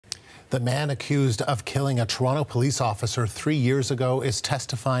The man accused of killing a Toronto police officer 3 years ago is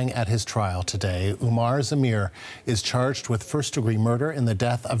testifying at his trial today. Umar Zameer is charged with first-degree murder in the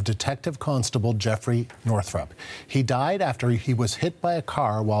death of Detective Constable Jeffrey Northrup. He died after he was hit by a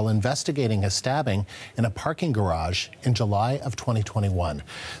car while investigating a stabbing in a parking garage in July of 2021.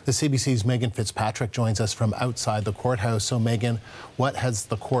 The CBC's Megan Fitzpatrick joins us from outside the courthouse. So, Megan, what has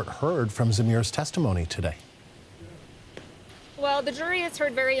the court heard from Zameer's testimony today? Well, the jury has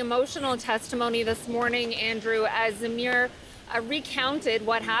heard very emotional testimony this morning, Andrew, as Zameer recounted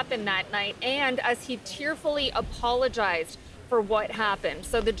what happened that night and as he tearfully apologized for what happened.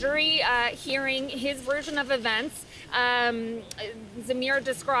 So the jury hearing his version of events, Zameer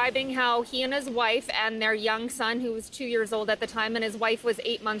describing how he and his wife and their young son, who was 2 years old at the time, and his wife was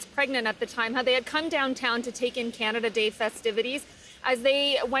 8 months pregnant at the time, how they had come downtown to take in Canada Day festivities. As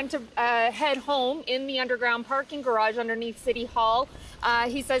they went to head home in the underground parking garage underneath City Hall,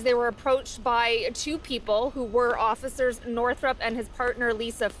 he says they were approached by two people who were officers, Northrup and his partner,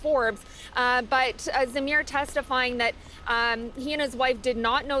 Lisa Forbes. But Zameer testifying that he and his wife did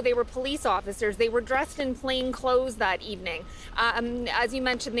not know they were police officers. They were dressed in plain clothes that evening. As you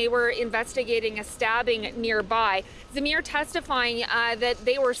mentioned, they were investigating a stabbing nearby. Zameer testifying that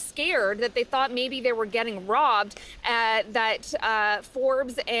they were scared, that they thought maybe they were getting robbed, that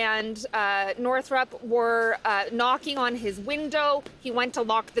Forbes and Northrup were knocking on his window. He went to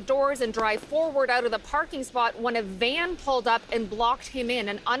lock the doors and drive forward out of the parking spot when a van pulled up and blocked him in,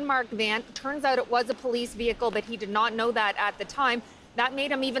 an unmarked van. Turns out it was a police vehicle, but he did not know that at the time. That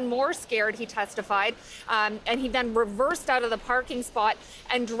made him even more scared, he testified, and he then reversed out of the parking spot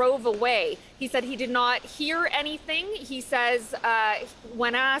and drove away. He said he did not hear anything. He says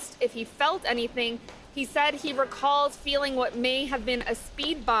when asked if he felt anything, he said he recalls feeling what may have been a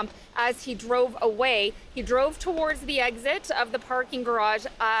speed bump as he drove away. He drove towards the exit of the parking garage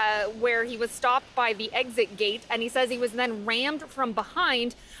where he was stopped by the exit gate, and he says he was then rammed from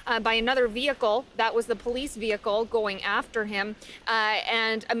behind by another vehicle. That was the police vehicle going after him,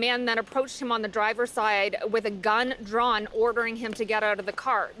 and a man then approached him on the driver's side with a gun drawn, ordering him to get out of the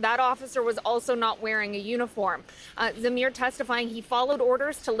car. That officer was also not wearing a uniform. Zameer testifying he followed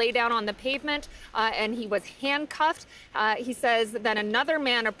orders to lay down on the pavement, and he was handcuffed. He says then another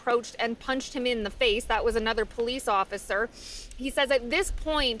man approached and punched him in the face. That was another police officer. He says at this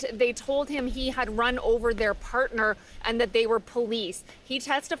point, they told him he had run over their partner and that they were police. He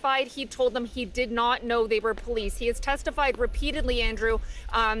testified he told them he did not know they were police. He has testified repeatedly, Andrew,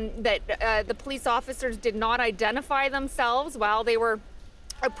 that the police officers did not identify themselves while they were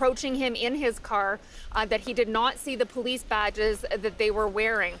approaching him in his car, that he did not see the police badges that they were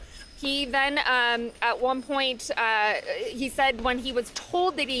wearing. He then, at one point, he said when he was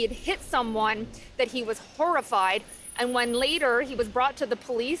told that he had hit someone, that he was horrified. And when later he was brought to the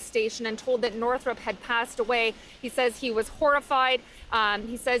police station and told that Northrup had passed away, he says he was horrified.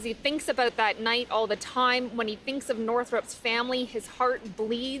 He says he thinks about that night all the time. When he thinks of Northrup's family, his heart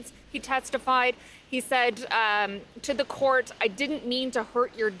bleeds, he testified. He said to the court, "I didn't mean to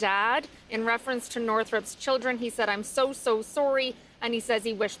hurt your dad," in reference to Northrup's children. He said, "I'm so sorry." And he says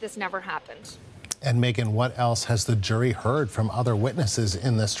he wished this never happened. And Megan, what else has the jury heard from other witnesses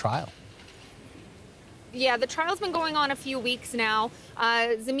in this trial? Yeah, the trial's been going on a few weeks now.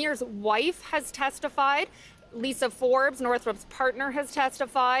 Zameer's wife has testified. Lisa Forbes, Northrup's partner, has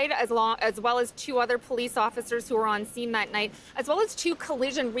testified, as well as two other police officers who were on scene that night, as well as two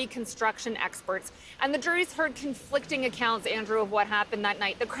collision reconstruction experts. And the jury's heard conflicting accounts, Andrew, of what happened that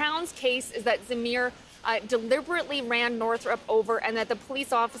night. The Crown's case is that Zameer deliberately ran Northrup over and that the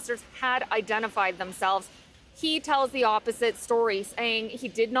police officers had identified themselves. He tells the opposite story, saying he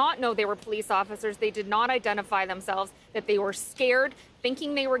did not know they were police officers. They did not identify themselves, that they were scared,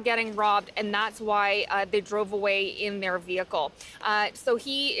 thinking they were getting robbed, and that's why they drove away in their vehicle. So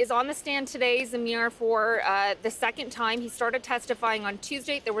he is on the stand today, Zameer, for the second time. He started testifying on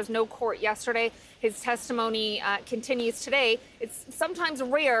Tuesday. There was no court yesterday. His testimony continues today. It's sometimes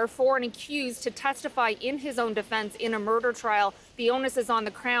rare for an accused to testify in his own defense in a murder trial. The onus is on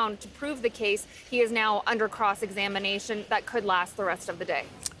the Crown to prove the case. He is now under cross-examination that could last the rest of the day.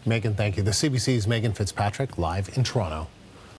 Megan, thank you. The CBC's Megan Fitzpatrick, live in Toronto.